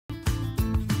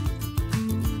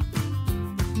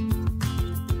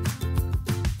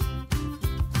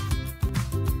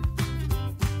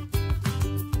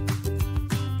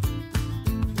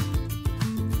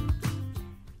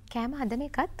කෑම හදන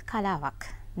එකත් කලාවක්.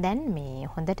 දැන් මේ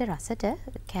හොඳට රසට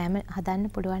කෑම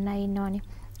හදන්න පුළුවන් අය ඉන්නවනේ.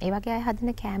 ඒ වගේ අය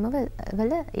හදන කෑම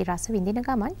වල ඒ රස විඳින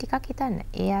ගමන් ටිකක් හිතන්න.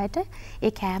 ඒ අයට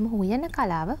ඒ කෑම උයන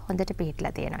කලාව හොඳට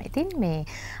පිළිట్లా තියෙනවා. ඉතින් මේ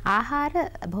ආහාර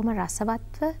බොහොම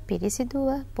රසවත්ව, පිරිසිදුව,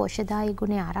 පෝෂ්‍යදායී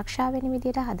ගුණ ආරක්ෂා වෙන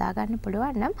විදිහට හදා ගන්න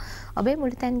පුළුවන් නම් ඔබේ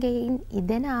මුළුතැන්ගෙන්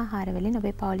ඉදෙන ආහාර වලින්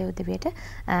ඔබේ පවුලේ උදවියට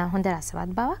හොඳ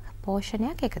රසවත් බවක්,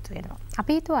 පෝෂණයක් එකතු වෙනවා.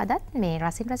 අපි හිතුවා අදත් මේ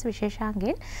රසින් රස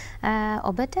විශේෂාංගයෙන්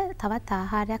ඔබට තවත්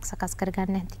ආහාරයක් සකස්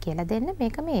කරගන්න ඇති කියලා දෙන්න.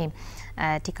 මේක මේ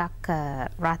ටිකක්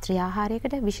රාත්‍රී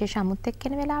ආහාරයකට විශේෂ අමුත්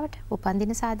එක්කෙන වෙලාවට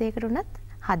උපන්දින සාදයකට උනත්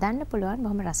හදන්න පුළුවන්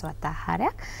බොහොම රසවත්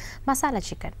ආහාරයක්. මසාලා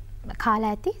චිකන්.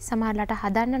 කාලා ඇති සමහරලාට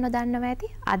හදන්න නොදන්නව ඇති.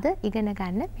 අද ඉගෙන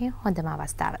ගන්න මේ හොඳම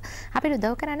අවස්ථාව. අපිට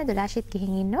උදව් කරන්න දුලාශිත්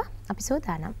ගිහින් ඉන්නවා. අපි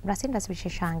සූදානම් රසින් රස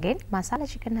විශේෂාංගයෙන් මසාලා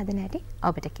චිකන් හදන හැටි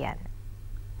ඔබට කියන්න.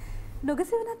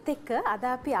 නුගසෙවනත් එක්ක අද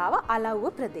අපි ආව අලව්ව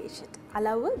ප්‍රදේශයට.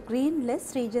 අලව්ව ග්‍රීන්ලෙස්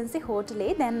රීජන්සි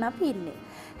හෝටලේ දැන් අපි ඉන්නේ.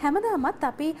 හැමදාමත්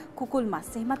අපි කුකුල්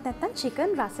මස් එහෙමත් නැත්නම්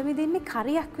චිකන් රස විඳින්නේ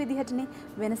කරියක් විදිහටනේ.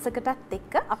 වෙනසකටත්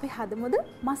එක්ක අපි හදමුද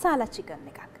මසාලා චිකන්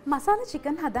එකක්. මසාලා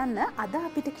චිකන් හදන්න අද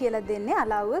අපිට කියලා දෙන්නේ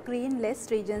අලව්ව ග්‍රීන්ලෙස්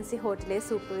රීජන්සි හෝටලේ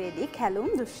සූපවේදී කැලුම්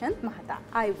දුෂ්‍යන්ත් මහතා.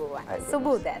 ආයුබෝවන්.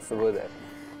 සුබෝදෑසන.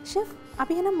 ෂෙෆ්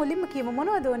අපි එහෙනම් මුලින්ම කියමු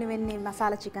මොනවද ඕනේ වෙන්නේ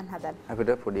මසාලා චිකන් හදන්න?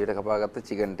 අපිට පොඩියට කපාගත්ත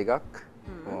චිකන් ටිකක්,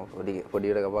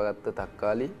 පොඩියට කපාගත්ත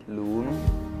තක්කාලි, ලූණු,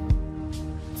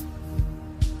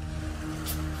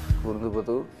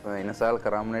 කුරුඳුපොතු, එනසාල්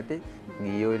කරාම් නැටි,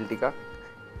 ගී ඔයිල් ටිකක්,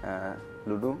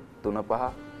 ලුණු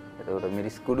 3-5, එතකොට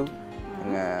මිරිස් කුඩු,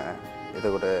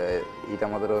 එතකොට ඊට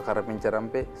අමතරව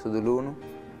කරපිංචරම්පේ, සුදු ලූණු,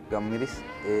 ගම්මිරිස්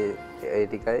ඒ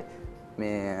ටිකයි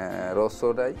මේ රෝස්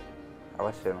සෝඩායි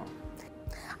අවශ්‍ය වෙනවා.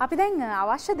 අපි දැන්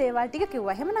අවශ්‍ය දේවල් ටික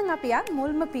කිව්වා. එහෙමනම් අපි යන්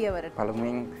මුල්ම පියවරට.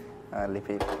 පළමුවෙන්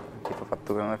ලිපි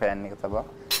පත්තු කරන ෆෑන් එක තබා.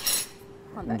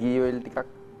 හොඳයි. ගී ඔයිල් ටිකක්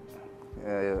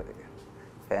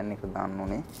ෆෑන් එක දාන්න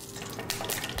ඕනේ.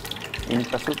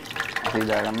 ඉන්පසු අපි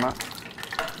දාගන්න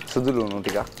සුදු ලුණු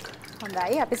ටිකක්.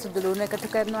 හොඳයි. අපි සුදු ලුණු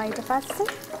එකතු කරනවා ඊට පස්සේ.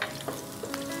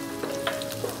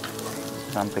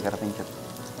 සම්පේ කරපින්ච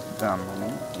දාන්න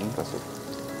ඕනේ. ඉන්පසු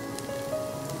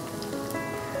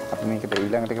අපි මේකට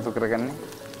ඊළඟට එකතු කරගන්නේ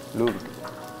ලුණු ටික.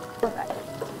 හොඳයි.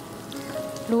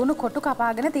 ලුණු කොටු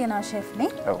කපාගෙන තියනවා ෂෙෆ්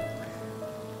නේ? ඔව්.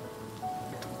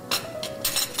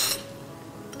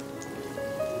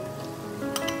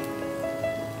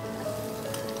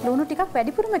 ලුණු ටිකක්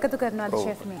වැඩිපුරම එකතු කරනවාද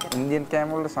ෂෙෆ් මේකට? ඉන්දියන්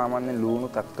කෑම වල සාමාන්‍යයෙන් ලුණු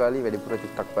තක්කාලි වැඩිපුර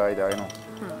ටිකක් භාවිත වෙනවා.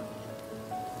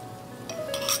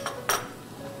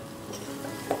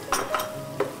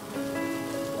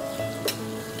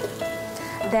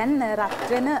 දැන් රත්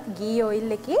වෙන ගී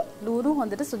ඔයිල් එකේ ලුණු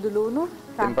හොඳට සුදු ලුණු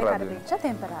රාපේ කරපිච්ච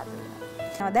ටෙම්පරාදු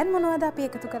වෙනවා. දැන් මොනවද අපි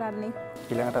එකතු කරන්නේ?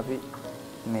 ඊළඟට අපි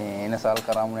මේ එනසාල්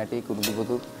කරාමු නැටි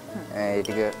කුරුදුපොතු ඒ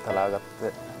ටික තලාගත්ත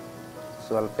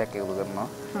ස්වල්පයක් එකතු කරනවා.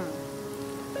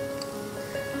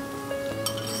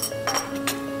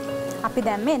 අපි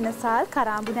දැන් මේ එනසාල්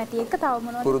කරාඹු නැටි එක තව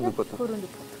මොනවද? කුරුදුපොතු.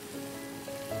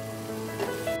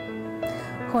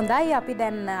 හොඳයි අපි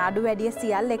දැන් අඩු වැඩිය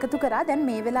සියල්ල එකතු කරා. දැන්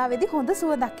මේ වෙලාවේදී හොඳ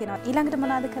සුවඳක් එනවා. ඊළඟට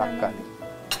මොනවද කරන්නේ?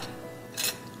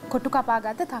 කොටු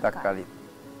කපාගත්ත තක්කාලි.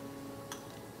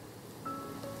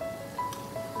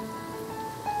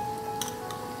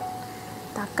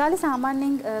 තක්කාලි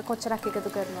සාමාන්‍යයෙන් කොච්චරක් එකතු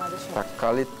කරනවද ෂෙෆ්?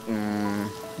 තක්කාලි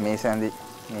මේ සැඳි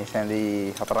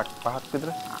 4-5ක් විතර.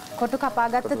 කොටු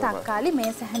කපාගත්ත තක්කාලි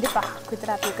මේ සැඳි 5ක්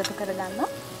විතර අපි එකතු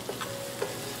කරගන්නවා.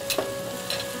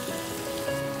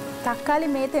 තක්කාලි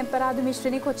මේ ටෙම්පරාදු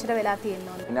මිශ්‍රණය කොච්චර වෙලා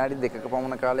තියෙනවද? විනාඩි 2ක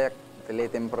පමණ කාලයක් තෙලේ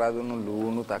ටෙම්පරාදුණු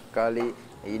ලුණු තක්කාලි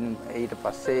ඊට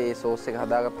පස්සේ ඒ සෝස් එක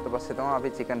හදාගත්තට පස්සේ තමයි අපි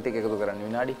චිකන් ටික එකතු කරන්නේ.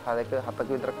 විනාඩි 7ක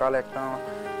විතර කාලයක්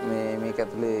තමයි මේක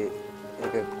ඇතුලේ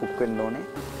ඒක කුක් වෙන්න ඕනේ.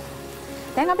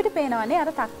 දැන් අපිට පේනවානේ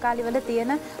අර තක්කාලි වල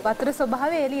තියෙන වතුර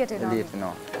ස්වභාවය එළියට එනවා. එළියට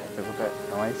එනවා. ඒකට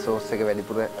තමයි සෝස් එක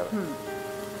වැඩිපුර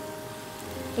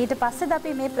ඊට පස්සේද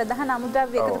අපි මේ ප්‍රධාන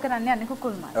අමුද්‍රව්‍ය එකතු කරන්නේ අනික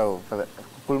කුකුල් මස්. ඔව්.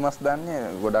 කුකුල් මස් දාන්නේ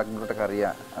ගොඩක් දුරට කරිය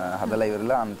හදලා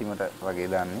ඉවරලා අන්තිමට වගේ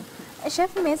දාන්නේ.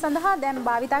 ෂෙෆ් මේ සඳහා දැන්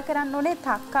භාවිතා කරන්න ඕනේ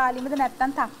තක්කාලිමද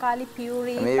නැත්නම් තක්කාලි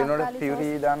පියුරි? මේ වෙනකොට පියුරි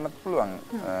දාන්නත් පුළුවන්.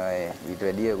 ඊට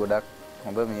වැඩිය ගොඩක්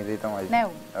හොඳ මේ දේ තමයි.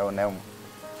 නැවුම්. ඔව් නැවුම්.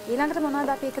 ඊළඟට මොනවද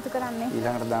අපි එකතු කරන්නේ?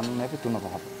 ඊළඟට දාන්නේ අපි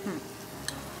 3-5.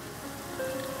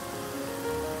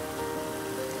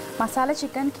 මසාලා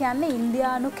චිකන් කියන්නේ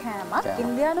ඉන්දියානු කෑමක්.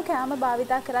 ඉන්දියානු කෑම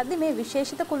භාවිතා කරද්දී මේ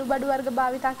විශේෂිත කුළුබඩු වර්ග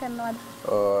භාවිතා කරනවද?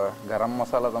 ගරම්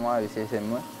මසාලා තමයි විශේෂයෙන්ම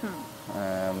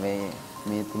මේ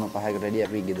 3-5කට වැඩි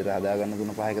අපි ගෙදර හදාගන්න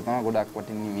 3-5ක තමයි ගොඩක්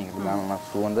වටින්නේ. මේකට දාන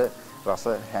සුවඳ රස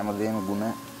හැමදේම ගුණ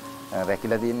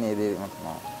රැකිලා තියෙන්නේ ඒ දේම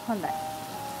තමයි. හොඳයි.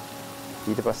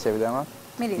 ඊට පස්සේ අපි දානවා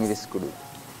මිරිස් කුඩු.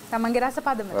 තමන්ගේ රස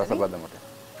පදමට.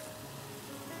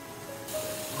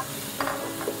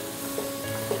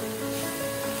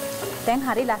 දැන්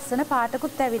හරි ලස්සන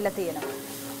පාටකුත් ඇවිල්ලා තියෙනවා.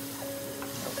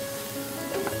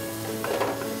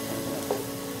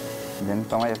 දැන්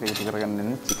තමයි අපි එකතු කරගන්න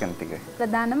ඉන්නේ චිකන් ටික.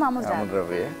 ප්‍රධානම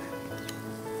අමුද්‍රව්‍ය.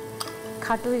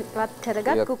 කටු ඉවත්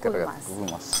කරගත් කුකුල්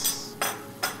මස්.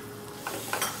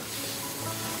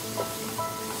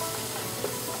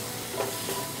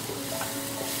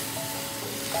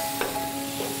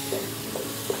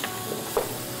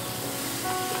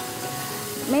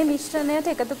 මේ මිශ්‍රණයට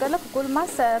එකතු කරලා කුකුල්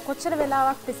මස් කොච්චර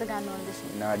වෙලාවක් පිස ගන්න ඕනද?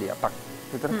 විනාඩි 5ක්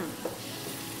විතර.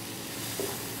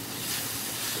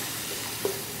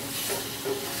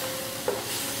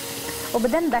 ඔබ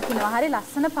දැන් දකිනවා හරි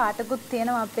ලස්සන පාටකුත්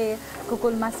තියෙනවා අපේ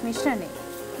කුකුල් මස් මිශ්‍රණේ.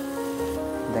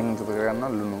 දැන් එකතු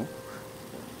කරගන්න ලුණු.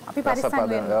 අපි පරිස්සම්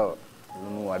වෙනවා.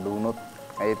 ලුණු අඩු වුණොත්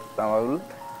ඒත් තමයි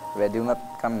වැඩි වුණත්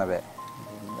කන්න බෑ.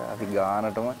 අපි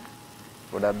ගානටම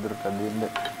ගොඩක් දුරට දෙන්න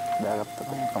දාගත්තා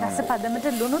තමයි. රස පදමට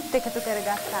ලුණුත් එකතු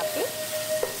කරගත්තා අපි.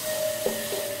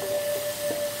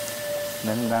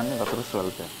 දැන් දාන්නේ වතුර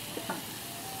ස්වල්පයක්.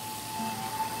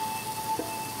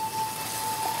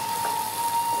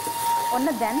 ඔන්න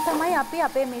දැන් තමයි අපි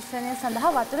අපේ මිශ්‍රණය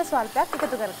සඳහා වතුර ස්වල්පයක්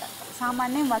එකතු කරගන්නේ.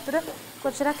 සාමාන්‍යයෙන් වතුර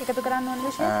කොච්චරක් එකතු කරන්න ඕනද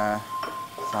ෂෙෆ්?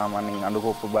 සාමාන්‍යයෙන් අඩු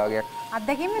කොප්ප භාගයක්.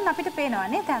 අත්දැකීමෙන් අපිට පේනවා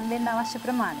නේ තැන් දෙන්න අවශ්‍ය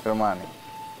ප්‍රමාණය.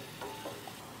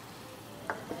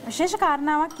 විශේෂ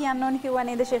කාරණාවක් කියන්න ඕනි කිව්වා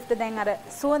නේද ෂෙෆ්ට? දැන් අර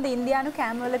සුවඳ ඉන්දියානු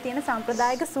කෑම වල තියෙන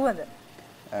සම්ප්‍රදායික සුවඳ.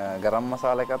 ගරම්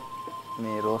මසාලා එකත්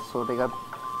මේ රෝස් සෝට් එකත්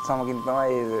සමගින්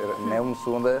තමයි නැවුම්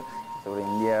සුවඳ. ඒක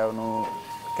ඉන්දියානු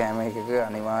කෑම එකක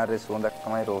අනිවාර්ය සුවඳක්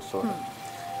තමයි රෝස් සෝට්.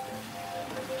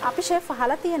 අපි ෂෙෆ්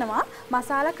අහලා තියෙනවා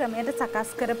මසාලා ක්‍රමයට සකස්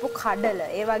කරපු කඩල,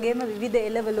 ඒ වගේම විවිධ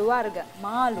එළවලු වර්ග,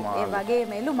 මාළු, ඒ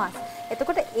වගේම එළු මස්.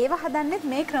 එතකොට ඒව හදන්නෙත්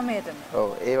මේ ක්‍රමයටම. ඔව්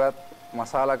ඒවත්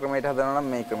මසාලා ක්‍රමයට හදනවා නම්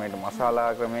මේ ක්‍රමයට. මසාලා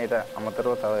ක්‍රමයට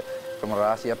අමතරව තව ක්‍රම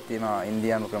රාශියක් තියෙනවා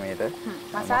ඉන්දියානු ක්‍රමයට.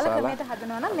 මසාලා ක්‍රමයට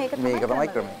හදනවා නම් මේක තමයි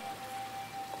ක්‍රමය.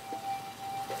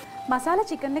 මසාලා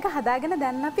චිකන් එක හදාගෙන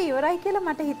දැන් අපි ඉවරයි කියලා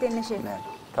මට හිතෙන්නේ ෂෙෆ්. නෑ.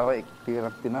 තව එක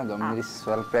පියවරක් තියෙනවා ගම්මිරිස්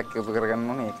ස්වල්පයක් එකතු කරගන්න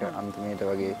ඕනේ. ඒක අන්තිමේට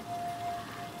වගේ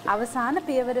අවසාන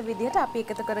පියවර විදිහට අපි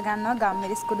එකතු කරගන්නවා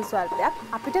ගම්මිරිස් කුඩු ස්වල්පයක්.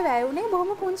 අපිට වැය වුණේ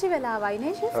බොහොම පුංචි වෙලාවයි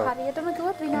නේ ෂෙෆ්. හරියටම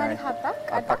කිව්වොත් විනාඩි 7ක්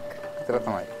 8ක් විතර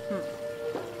තමයි.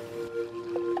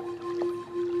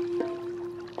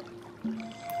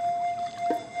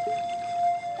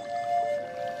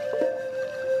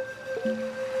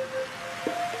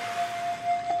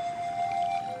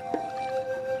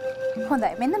 හොඳයි.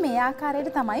 මෙන්න මේ ආකාරයට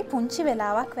තමයි පුංචි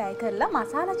වෙලාවක් වැය කරලා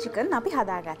මසාලා චිකන් අපි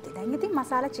හදාගත්තේ. දැන් ඉතින්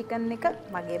මසාලා චිකන් එක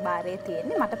මගේ බාරේ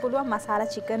තියෙන්නේ. මට පුළුවන් මසාලා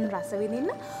චිකන් රස විඳින්න.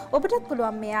 ඔබටත්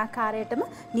පුළුවන් මේ ආකාරයටම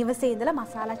නිවසේ ඉඳලා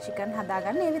මසාලා චිකන්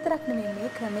හදාගන්න. ඒ විතරක් නෙමෙයි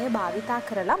මේ ක්‍රමය භාවිතා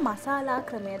කරලා මසාලා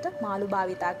ක්‍රමයට මාළු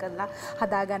භාවිතා කරලා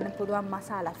හදාගන්න පුළුවන්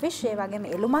මසාලා ෆිෂ්. ඒ වගේම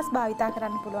එළු මස් භාවිතා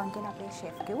කරන්න පුළුවන් කියලා අපේ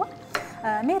ෂෙෆ් කිව්වා.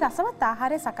 මේ රසවත්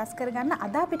ආහාරය සකස් කරගන්න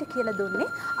අද අපිට කියලා දුන්නේ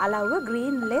අලව්ව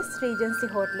ග්‍රීන්ලෙස්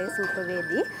රීජන්සි හෝටලේ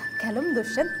සූපවේදී කැලුම්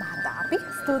දුෂ්‍යන්ත් මහතා. අපි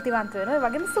ස්තුතිවන්ත වෙනවා. ඒ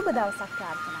වගේම සුබ දවසක්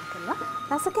ප්‍රාර්ථනා කරනවා.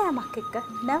 රස කෑමක් එක්ක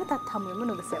නැවතත් හමු වෙමු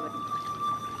නුගසෙවණි.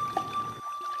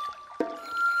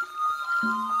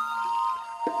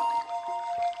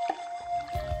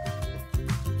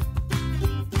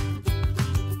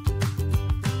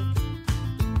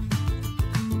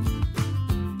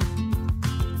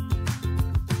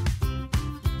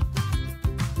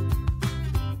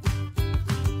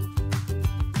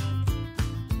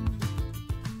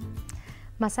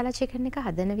 මසාලා චිකන් එක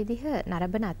හදන විදිහ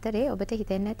නරඹන අතරේ ඔබට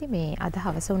හිතෙන්නේ නැති මේ අද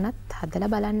හවස වුණත් හදලා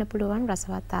බලන්න පුළුවන්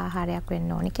රසවත් ආහාරයක්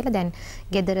වෙන්න ඕනි කියලා. දැන්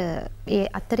ගෙදර ඒ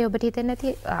අතරේ ඔබට හිතෙන්නේ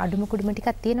නැති අඩුම කුඩුම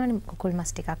ටිකක් තියෙනවනේ. කුකුල්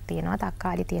මස් ටිකක් තියෙනවා,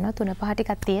 තක්කාලි තියෙනවා, තුන පහ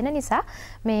ටිකක් තියෙන නිසා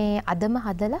මේ අදම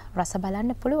හදලා රස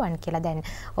බලන්න පුළුවන් කියලා. දැන්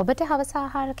ඔබට හවස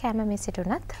ආහාර කැම මේසෙට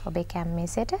උනත් ඔබේ කැම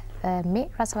මේසෙට මේ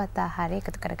රසවත් ආහාරය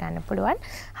එකතු කරගන්න පුළුවන්.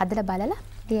 හදලා බලලා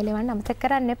ලියලවන්න අමතක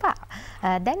කරන්න එපා.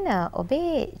 දැන් ඔබේ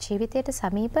ජීවිතයට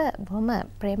සමීප බොහොම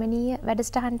ප්‍රේමණීය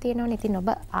වැඩසටහන් තියෙනවනේ. ඉතින් ඔබ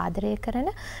ආදරය කරන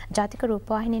ජාතික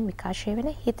රූපවාහිනියෙන් විකාශය වෙන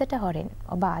හිතට හොරෙන්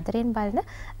ඔබ ආදරයෙන් බලන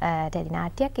ටෙලි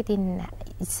නාට්‍යයක්. ඉතින්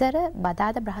ඉස්සර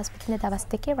බදාදා බ්‍රහස්පතින්දා දවස්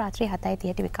දෙකේ රාත්‍රී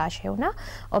 7:30ට විකාශය වුණා.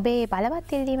 ඔබේ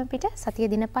බලවත් ඉල්ලීම පිට සතිය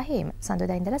දින 5ේම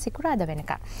සඳුදා ඉඳලා සිකුරාදා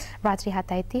වෙනකම් රාත්‍රී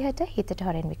 7:30ට හිතට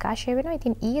හොරෙන් විකාශය වෙනවා.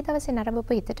 ඉතින් ඊයේ දවසේ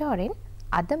නරඹපු හිතට හොරෙන්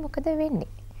අද මොකද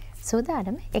වෙන්නේ?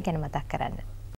 සූදානම් ඒ ගැන මතක් කරන්න.